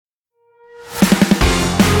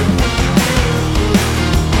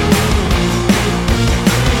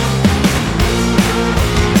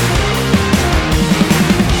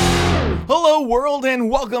world,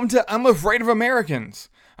 and welcome to I'm Afraid of Americans.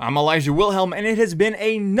 I'm Elijah Wilhelm, and it has been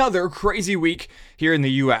another crazy week here in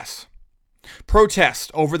the U.S.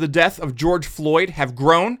 Protests over the death of George Floyd have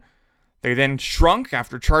grown. They then shrunk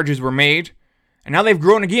after charges were made, and now they've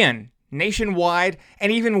grown again, nationwide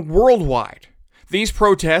and even worldwide. These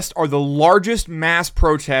protests are the largest mass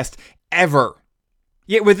protest ever.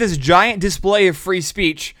 Yet with this giant display of free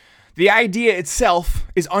speech, the idea itself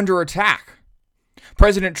is under attack.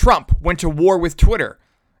 President Trump went to war with Twitter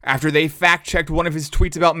after they fact-checked one of his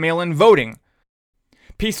tweets about mail-in voting.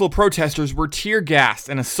 Peaceful protesters were tear-gassed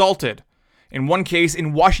and assaulted, in one case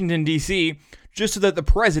in Washington, D.C., just so that the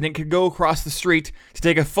president could go across the street to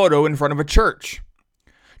take a photo in front of a church.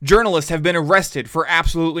 Journalists have been arrested for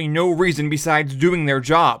absolutely no reason besides doing their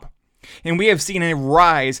job. And we have seen a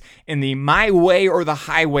rise in the my way or the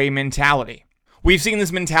highway mentality. We've seen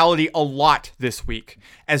this mentality a lot this week,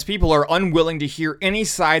 as people are unwilling to hear any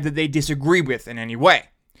side that they disagree with in any way.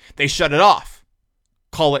 They shut it off,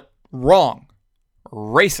 call it wrong,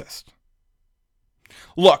 racist.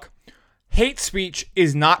 Look, hate speech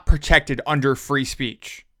is not protected under free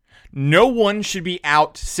speech. No one should be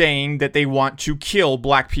out saying that they want to kill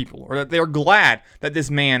black people or that they're glad that this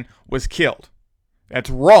man was killed. That's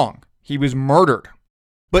wrong. He was murdered.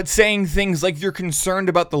 But saying things like you're concerned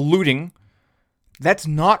about the looting, that's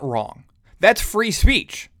not wrong. That's free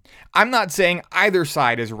speech. I'm not saying either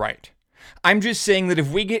side is right. I'm just saying that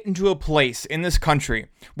if we get into a place in this country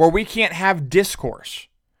where we can't have discourse,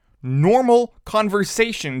 normal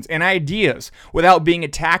conversations and ideas without being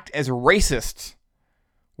attacked as racists,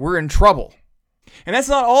 we're in trouble. And that's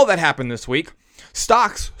not all that happened this week.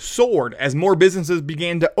 Stocks soared as more businesses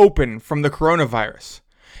began to open from the coronavirus.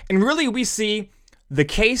 And really we see the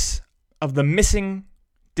case of the missing,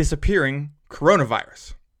 disappearing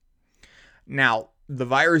coronavirus. Now, the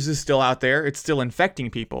virus is still out there. It's still infecting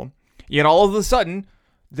people. Yet all of a sudden,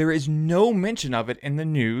 there is no mention of it in the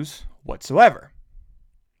news whatsoever.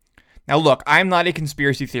 Now look, I'm not a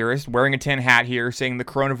conspiracy theorist wearing a tin hat here saying the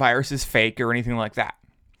coronavirus is fake or anything like that.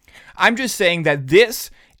 I'm just saying that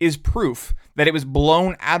this is proof that it was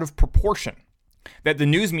blown out of proportion, that the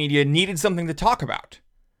news media needed something to talk about.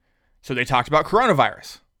 So they talked about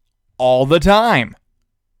coronavirus all the time.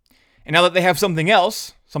 And now that they have something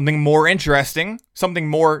else, something more interesting, something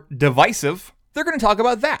more divisive, they're going to talk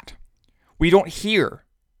about that. We don't hear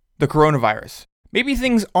the coronavirus. Maybe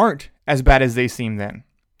things aren't as bad as they seem then.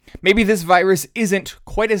 Maybe this virus isn't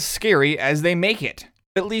quite as scary as they make it.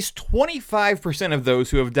 At least 25% of those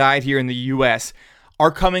who have died here in the U.S.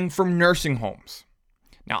 are coming from nursing homes.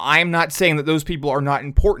 Now, I'm not saying that those people are not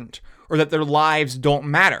important or that their lives don't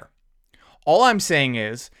matter. All I'm saying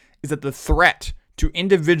is that the threat to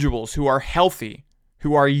individuals who are healthy,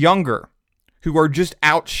 who are younger, who are just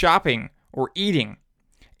out shopping or eating,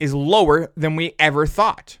 is lower than we ever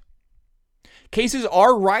thought. Cases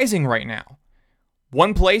are rising right now.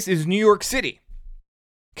 One place is New York City.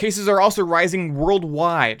 Cases are also rising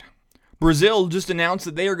worldwide. Brazil just announced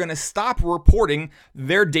that they are going to stop reporting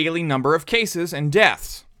their daily number of cases and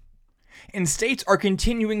deaths. And states are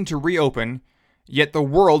continuing to reopen, yet the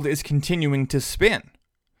world is continuing to spin.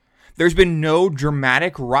 There's been no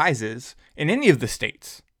dramatic rises in any of the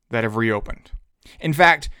states that have reopened. In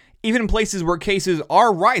fact, even in places where cases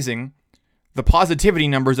are rising, the positivity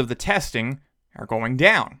numbers of the testing are going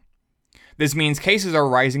down. This means cases are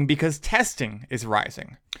rising because testing is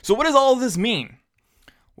rising. So what does all of this mean?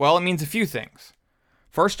 Well, it means a few things.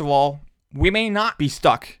 First of all, we may not be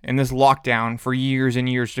stuck in this lockdown for years and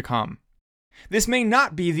years to come. This may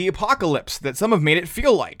not be the apocalypse that some have made it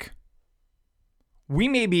feel like. We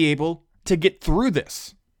may be able to get through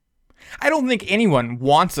this. I don't think anyone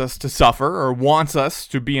wants us to suffer or wants us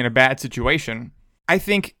to be in a bad situation. I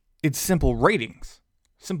think it's simple ratings,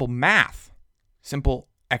 simple math, simple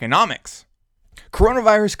economics.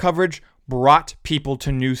 Coronavirus coverage brought people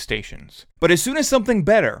to news stations. But as soon as something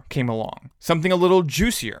better came along, something a little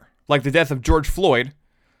juicier, like the death of George Floyd,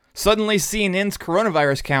 suddenly CNN's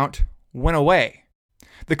coronavirus count went away.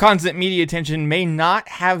 The constant media attention may not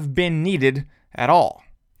have been needed at all.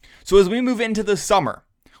 So as we move into the summer,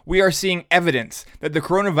 we are seeing evidence that the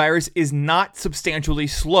coronavirus is not substantially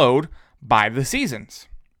slowed by the seasons.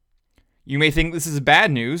 You may think this is bad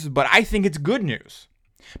news, but I think it's good news.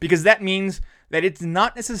 Because that means that it's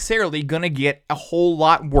not necessarily going to get a whole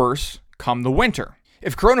lot worse come the winter.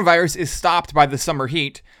 If coronavirus is stopped by the summer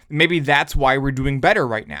heat, maybe that's why we're doing better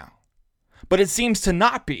right now. But it seems to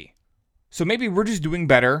not be. So maybe we're just doing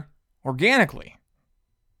better organically.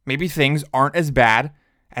 Maybe things aren't as bad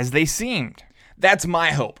as they seemed. That's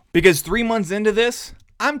my hope. Because 3 months into this,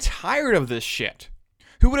 I'm tired of this shit.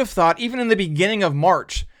 Who would have thought, even in the beginning of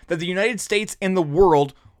March, that the United States and the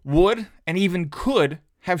world would and even could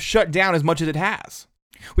have shut down as much as it has.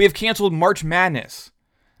 We have canceled March Madness,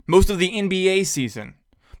 most of the NBA season,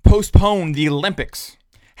 postponed the Olympics,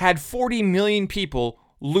 had 40 million people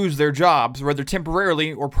lose their jobs, whether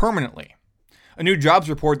temporarily or permanently. A new jobs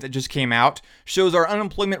report that just came out shows our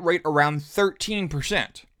unemployment rate around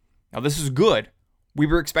 13%. Now, this is good. We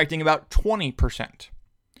were expecting about 20%.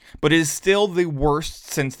 But it is still the worst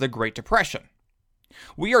since the Great Depression.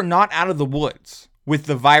 We are not out of the woods with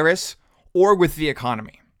the virus or with the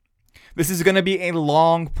economy. This is going to be a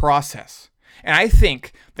long process. And I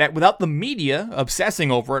think that without the media obsessing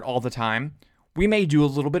over it all the time, we may do a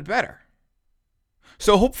little bit better.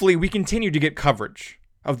 So hopefully we continue to get coverage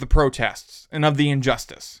of the protests and of the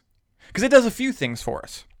injustice. Because it does a few things for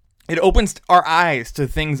us. It opens our eyes to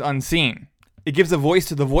things unseen. It gives a voice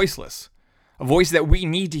to the voiceless. A voice that we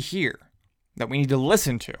need to hear, that we need to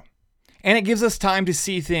listen to. And it gives us time to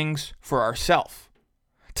see things for ourselves.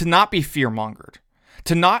 To not be fear-mongered.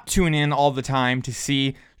 To not tune in all the time to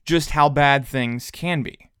see just how bad things can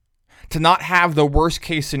be. To not have the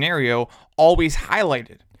worst-case scenario always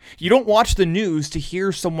highlighted. You don't watch the news to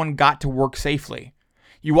hear someone got to work safely.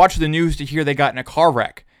 You watch the news to hear they got in a car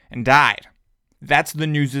wreck and died. That's the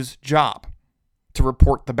news's job, to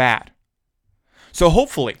report the bad. So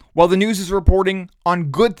hopefully, while the news is reporting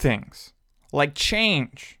on good things, like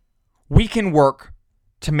change, we can work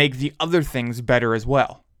to make the other things better as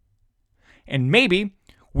well. And maybe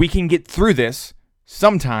we can get through this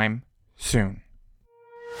sometime soon.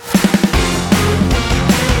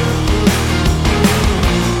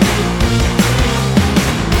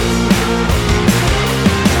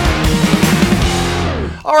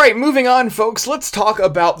 All right, moving on, folks, let's talk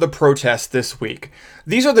about the protests this week.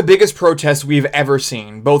 These are the biggest protests we've ever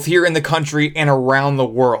seen, both here in the country and around the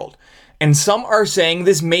world. And some are saying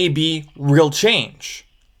this may be real change,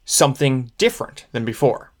 something different than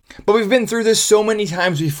before. But we've been through this so many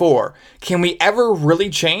times before. Can we ever really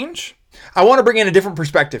change? I want to bring in a different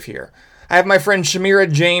perspective here. I have my friend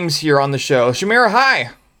Shamira James here on the show. Shamira,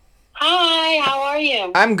 hi. Hi, how are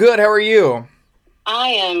you? I'm good. How are you? I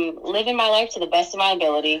am living my life to the best of my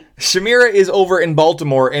ability. Shamira is over in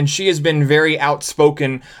Baltimore, and she has been very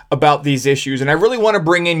outspoken about these issues, and I really want to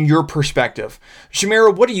bring in your perspective.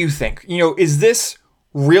 Shamira, what do you think? Is this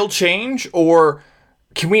real change, or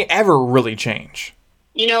can we ever really change?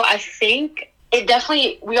 I think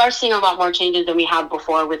we are seeing a lot more changes than we have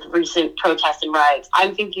before with recent protests and riots.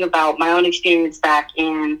 I'm thinking about my own experience back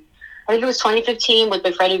in, I think it was 2015 with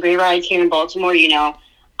the Freddie Gray riots here in Baltimore,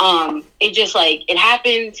 It just it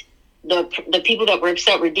happened. The people that were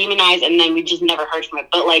upset were demonized, and then we just never heard from it.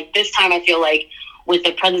 But this time, I feel like with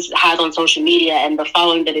the presence it has on social media and the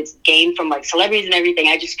following that it's gained from celebrities and everything,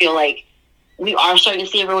 I just feel like we are starting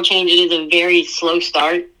to see a real change. It is a very slow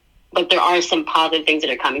start, but there are some positive things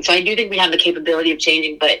that are coming. So I do think we have the capability of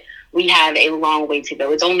changing, but we have a long way to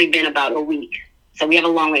go. It's only been about a week, so we have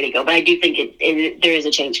a long way to go. But I do think there is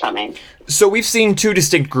a change coming. So we've seen two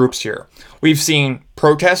distinct groups here. We've seen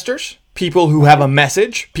protesters, people who have a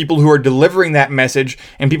message, people who are delivering that message,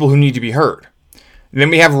 and people who need to be heard. And then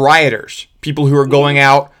we have rioters, people who are going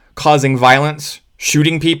out, causing violence,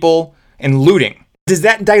 shooting people, and looting. Does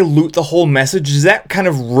that dilute the whole message? Does that kind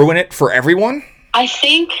of ruin it for everyone? I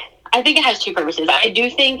think it has two purposes. I do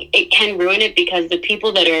think it can ruin it because the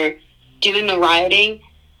people that are doing the rioting,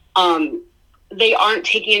 they aren't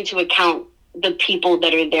taking into account the people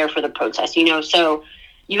that are there for the protest, So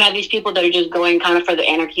you have these people that are just going kind of for the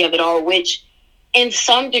anarchy of it all, which in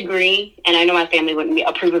some degree, and I know my family wouldn't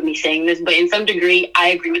approve of me saying this, but in some degree, I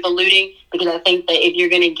agree with the looting, because I think that if you're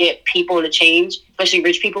going to get people to change, especially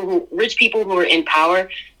rich people who are in power,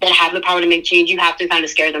 that have the power to make change, you have to kind of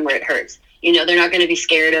scare them where it hurts. They're not going to be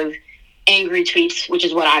scared of angry tweets, which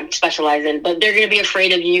is what I specialize in, but they're going to be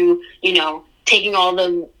afraid of you, taking all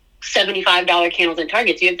the $75 candles at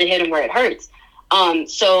Target. You have to hit them where it hurts.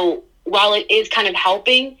 So while it is kind of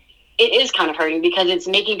helping, it is kind of hurting because it's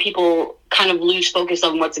making people kind of lose focus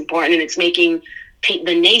on what's important, and it's making the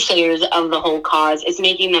naysayers of the whole cause, it's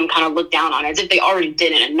making them kind of look down on it as if they already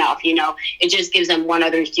didn't enough. It just gives them one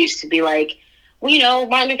other excuse to be like, well,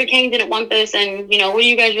 Martin Luther King didn't want this, and what are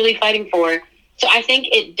you guys really fighting for? So I think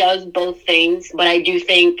it does both things, but I do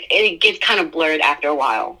think it gets kind of blurred after a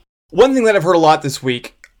while. One thing that I've heard a lot this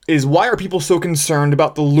week is, why are people so concerned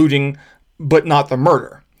about the looting but not the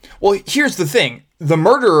murder? Well, here's the thing. The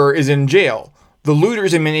murderer is in jail. The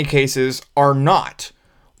looters, in many cases, are not.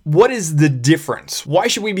 What is the difference? Why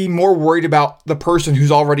should we be more worried about the person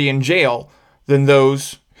who's already in jail than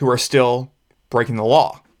those who are still breaking the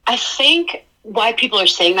law? I think why people are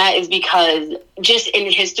saying that is because just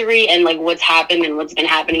in history and like what's happened and what's been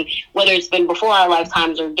happening, whether it's been before our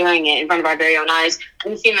lifetimes or during it in front of our very own eyes,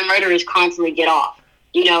 we've seen the murderers constantly get off.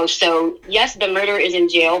 So yes, the murderer is in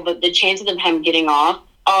jail, but the chances of him getting off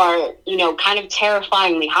are, kind of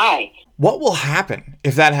terrifyingly high. What will happen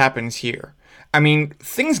if that happens here? I mean,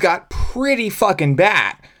 things got pretty fucking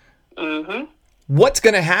bad. Mm-hmm. What's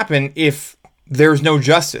going to happen if there's no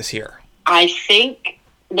justice here? I think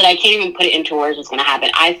that I can't even put it into words what's going to happen.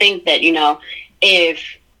 I think that,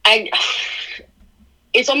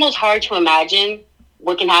 it's almost hard to imagine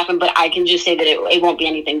what can happen, but I can just say that it won't be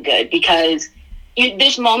anything good, because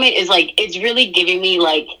this moment is like, it's really giving me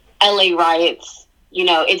like LA riots,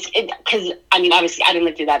 because obviously I didn't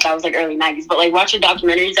live through that. That was like early 90s, but like watching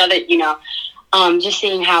documentaries of it, just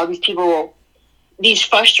seeing how these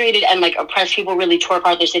frustrated and like oppressed people really tore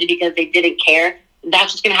apart their city because they didn't care.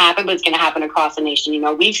 That's what's going to happen, but it's going to happen across the nation.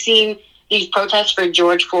 We've seen these protests for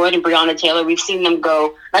George Floyd and Breonna Taylor. We've seen them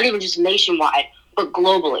go not even just nationwide, but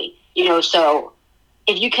globally. So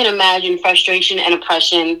if you can imagine frustration and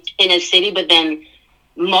oppression in a city, but then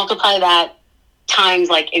multiply that times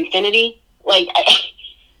like infinity, like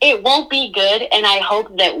it won't be good. And I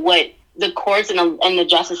hope that what the courts and the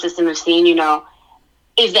justice system have seen,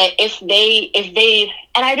 is that if they,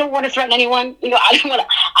 and I don't want to threaten anyone,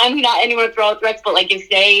 I'm not anyone to throw out threats, but like if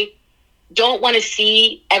they don't want to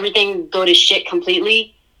see everything go to shit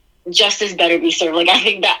completely, justice better be served. Like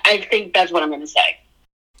I think that's what I'm going to say.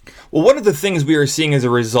 Well, one of the things we are seeing as a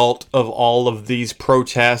result of all of these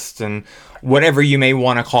protests and whatever you may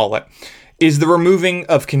want to call it is the removing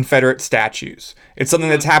of Confederate statues. It's something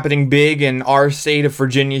that's happening big in our state of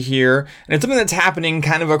Virginia here, and it's something that's happening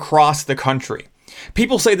kind of across the country.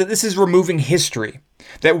 People say that this is removing history,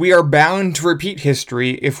 that we are bound to repeat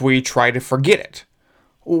history if we try to forget it.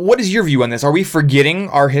 What is your view on this? Are we forgetting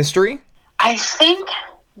our history? I think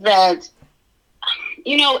that,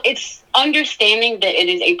 it's understanding that it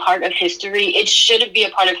is a part of history. It shouldn't be a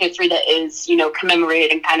part of history that is,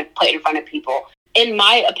 commemorated and kind of put in front of people. In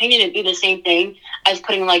my opinion, it'd be the same thing as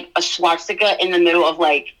putting like a swastika in the middle of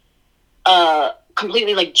like a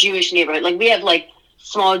completely like Jewish neighborhood. Like we have like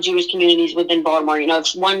small Jewish communities within Baltimore.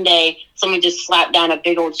 If one day someone just slapped down a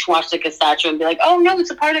big old swastika statue and be like, oh no, it's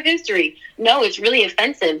a part of history. No, it's really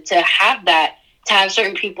offensive to have that, to have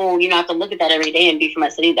certain people, have to look at that every day and be from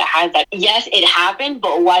a city that has that. Yes, it happened,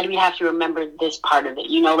 but why do we have to remember this part of it?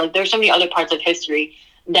 Like there's so many other parts of history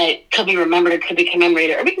that could be remembered or could be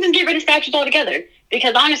commemorated, or we can just get rid of statues altogether.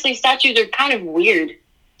 Because honestly, statues are kind of weird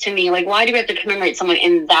to me. Like, why do we have to commemorate someone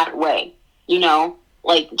in that way?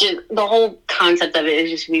 Like, just the whole concept of it is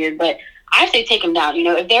just weird. But I say take them down.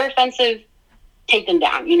 If they're offensive, take them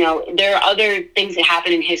down. There are other things that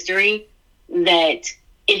happen in history that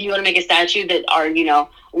if you want to make a statue that are,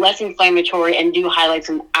 less inflammatory and do highlight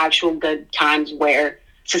some actual good times where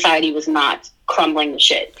society was not crumbling to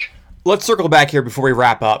shit. Let's circle back here before we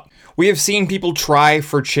wrap up. We have seen people try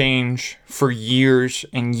for change for years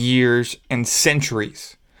and years and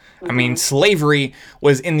centuries. I mean, slavery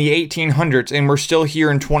was in the 1800s, and we're still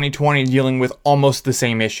here in 2020 dealing with almost the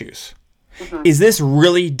same issues. Is this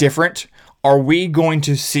really different? Are we going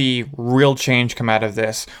to see real change come out of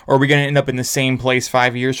this? Or are we going to end up in the same place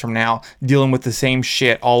 5 years from now, dealing with the same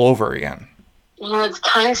shit all over again? It's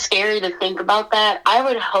kind of scary to think about that. I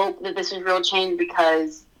would hope that this is real change,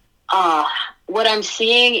 because what I'm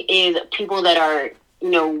seeing is people that are,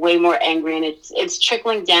 way more angry, and it's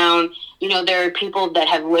trickling down. There are people that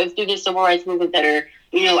have lived through the civil rights movement that are,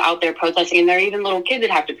 out there protesting, and there are even little kids that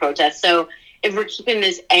have to protest. So if we're keeping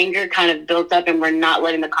this anger kind of built up and we're not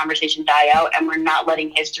letting the conversation die out and we're not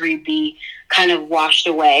letting history be kind of washed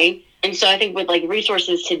away. And so I think with like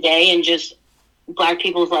resources today and just Black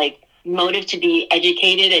people's like motive to be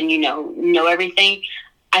educated and, know everything,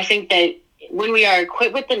 I think that when we are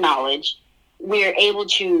equipped with the knowledge, we're able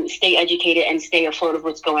to stay educated and stay afloat of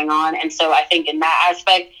what's going on. And so I think in that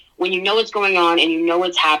aspect, when you know what's going on and you know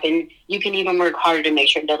what's happened, you can even work harder to make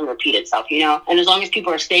sure it doesn't repeat itself, And as long as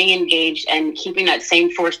people are staying engaged and keeping that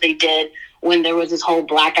same force they did when there was this whole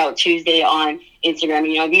Blackout Tuesday on Instagram,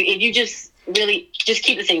 if you just really just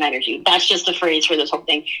keep the same energy. That's just the phrase for this whole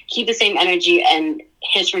thing. Keep the same energy and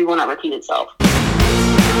history will not repeat itself.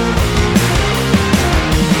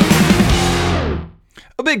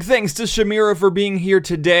 A big thanks to Shamira for being here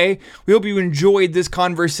today. We hope you enjoyed this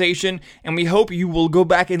conversation, and we hope you will go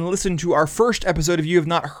back and listen to our first episode if you have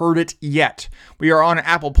not heard it yet. We are on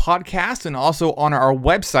Apple Podcasts and also on our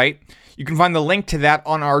website. You can find the link to that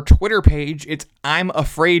on our Twitter page. It's I'm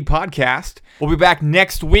Afraid Podcast. We'll be back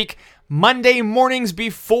next week, Monday mornings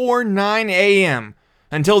before 9 a.m.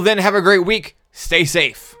 Until then, have a great week. Stay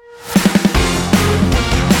safe.